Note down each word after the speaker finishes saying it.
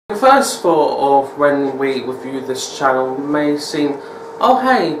The first thought of when we review this channel may seem, oh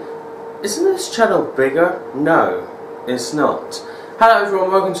hey, isn't this channel bigger? No, it's not. Hello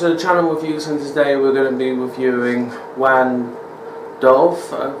everyone, welcome to the channel reviews, and today we're going to be reviewing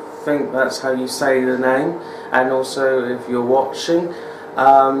Randolph. I think that's how you say the name. And also, if you're watching,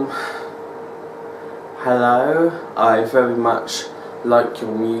 hello. I very much like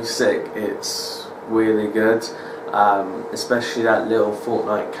your music. It's really good. Especially that little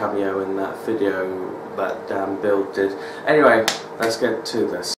Fortnite cameo in that video that Bill did. Anyway, let's get to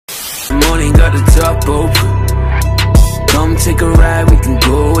this. Morning, got the top open. Come take a ride, we can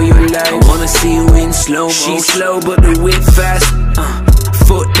go where you like. I wanna see you in slow motion. She's slow but the whip fast.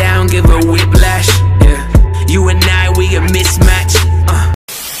 Foot down, give her whiplash. Yeah, you and I, we a mismatch.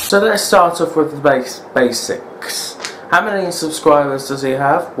 So let's start off with the basics. How many subscribers does he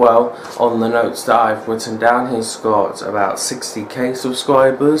have? Well, on the notes that I've written down, he's got about 60k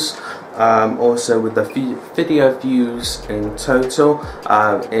subscribers. Also, with the video views in total,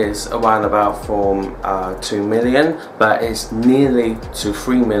 is around about from 2 million, but it's nearly to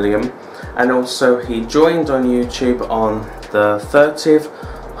 3 million. And also, he joined on YouTube on the 30th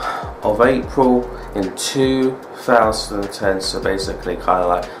of April in 2010, so basically kind of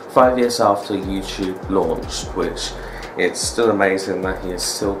like 5 years after YouTube launched, which it's still amazing that he is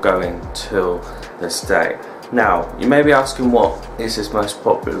still going till this day. Now, you may be asking, what is his most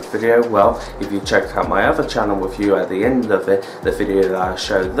popular video? Well, if you checked out my other channel review at the end of it, the video that I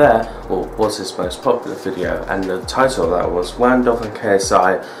showed there was his most popular video, and the title of that was Randolph and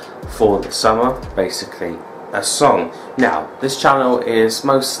KSI for the Summer, basically a song. Now, this channel is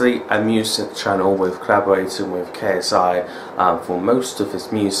mostly a music channel with collaborating with KSI for most of his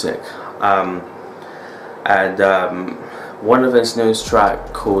music. One of his newest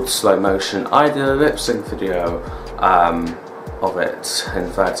track called Slow Motion, I did a lip sync video of it. In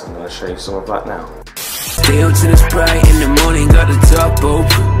fact, I'm going to show you some of that now. Stay up till it's bright in the morning, got the top open.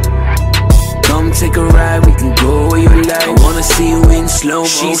 Come take a ride, we can go where you like. I wanna see you in slow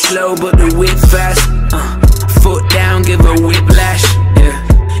motion. She's slow but the whip fast. Foot down, give her whiplash.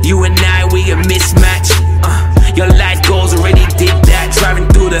 Yeah, you and I, we a mismatch. Your life goals already did that. Driving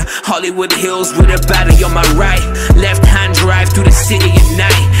through the Hollywood Hills with a battery on my right. Left hand drive through the city at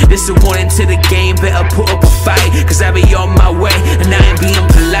night. This a warning to the game, better put up a fight. Cause I be on my way and I ain't being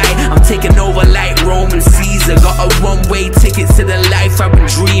polite. I'm taking over like Roman Caesar. Got a one-way ticket to the life I've been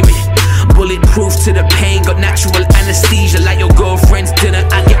dreaming. Bulletproof to the pain, got natural anesthesia. Like your girlfriend's dinner,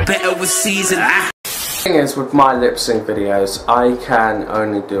 I get better with season. The thing is, with my lip sync videos, I can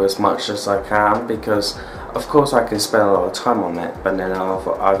only do as much as I can, because of course I can spend a lot of time on it, but then I'm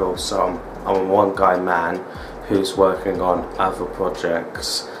a one guy man who's working on other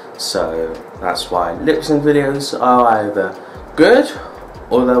projects, so that's why lip sync videos are either good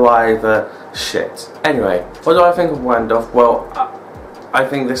or they're either shit. Anyway, what do I think of Randolph? Well, I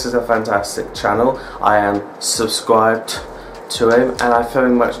think this is a fantastic channel. I am subscribed to him and I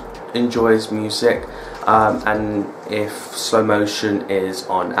very much enjoy his music. And if Slow Motion is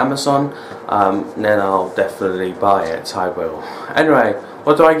on Amazon, then I'll definitely buy it. I will. Anyway,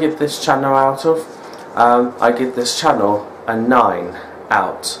 what do I give this channel out of? I give this channel a 9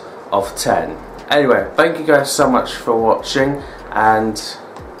 out of 10. Anyway, thank you guys so much for watching, and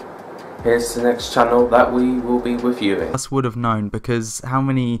here's the next channel that we will be reviewing. Us would have known, because how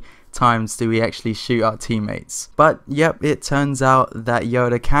many times do we actually shoot our teammates? But yep, it turns out that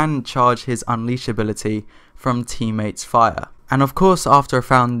Yoda can charge his unleash ability from teammates' fire. And of course, after I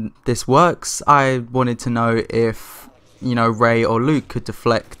found this works, I wanted to know if, you know, Ray or Luke could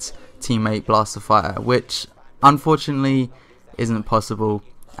deflect teammate blaster fire, which unfortunately isn't possible,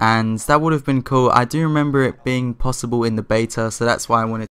 and that would have been cool. I do remember it being possible in the beta, so that's why I wanted